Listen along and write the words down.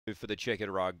for the checkered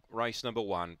rug. Race number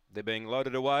 1. They're being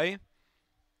loaded away.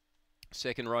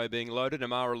 Second row being loaded.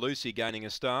 Amara Lucy gaining a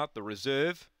start. The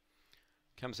reserve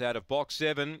comes out of box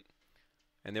 7.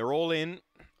 And they're all in.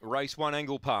 Race 1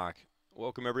 Angle-Park.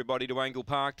 Welcome everybody to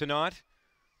Angle-Park tonight.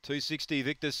 260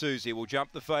 Victor Susie will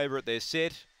jump the favourite. They're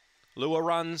set. Lure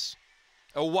runs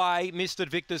away, missed it.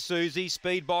 Victor Susie.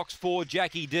 Speed box 4,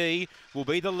 Jackie D will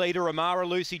be the leader. Amara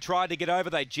Lucy tried to get over.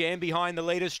 They jam behind the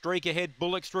leader. Streak ahead.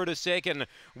 Bullocks through to second.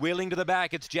 Wheeling to the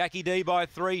back. It's Jackie D by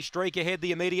 3. Streak ahead,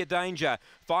 the immediate danger.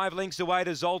 5 lengths away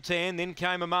to Zoltan. Then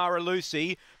came Amara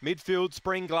Lucy. Midfield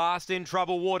Spring Glass. Then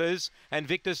Trouble Waters. And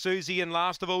Victor Susie. And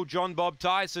last of all, John Bob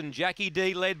Tyson. Jackie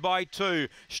D led by 2.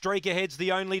 Streak ahead's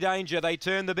the only danger. They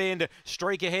turn the bend.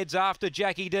 Streak ahead's after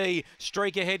Jackie D.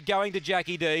 Streak ahead going to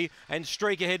Jackie D. And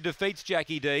Streak ahead defeats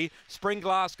Jackie D. Spring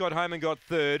Glass got home and got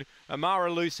 3rd.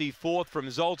 Amara Lucy 4th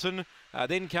from Zoltan.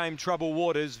 Then came Trouble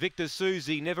Waters. Victor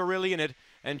Susie never really in it.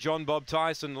 And John Bob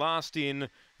Tyson last in.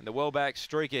 And the well-back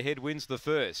Streak ahead wins the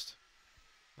first.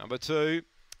 Number 2,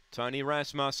 Tony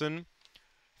Rasmussen.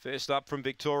 First up from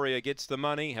Victoria gets the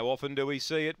money. How often do we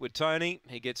see it with Tony?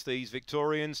 He gets these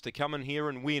Victorians to come in here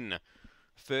and win.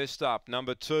 First up,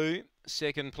 number 2.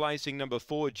 Second placing, number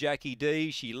 4, Jackie D.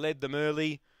 She led them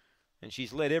early. And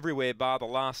she's led everywhere bar the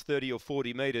last 30 or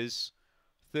 40 metres.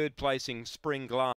 Third placing, Spring Glass.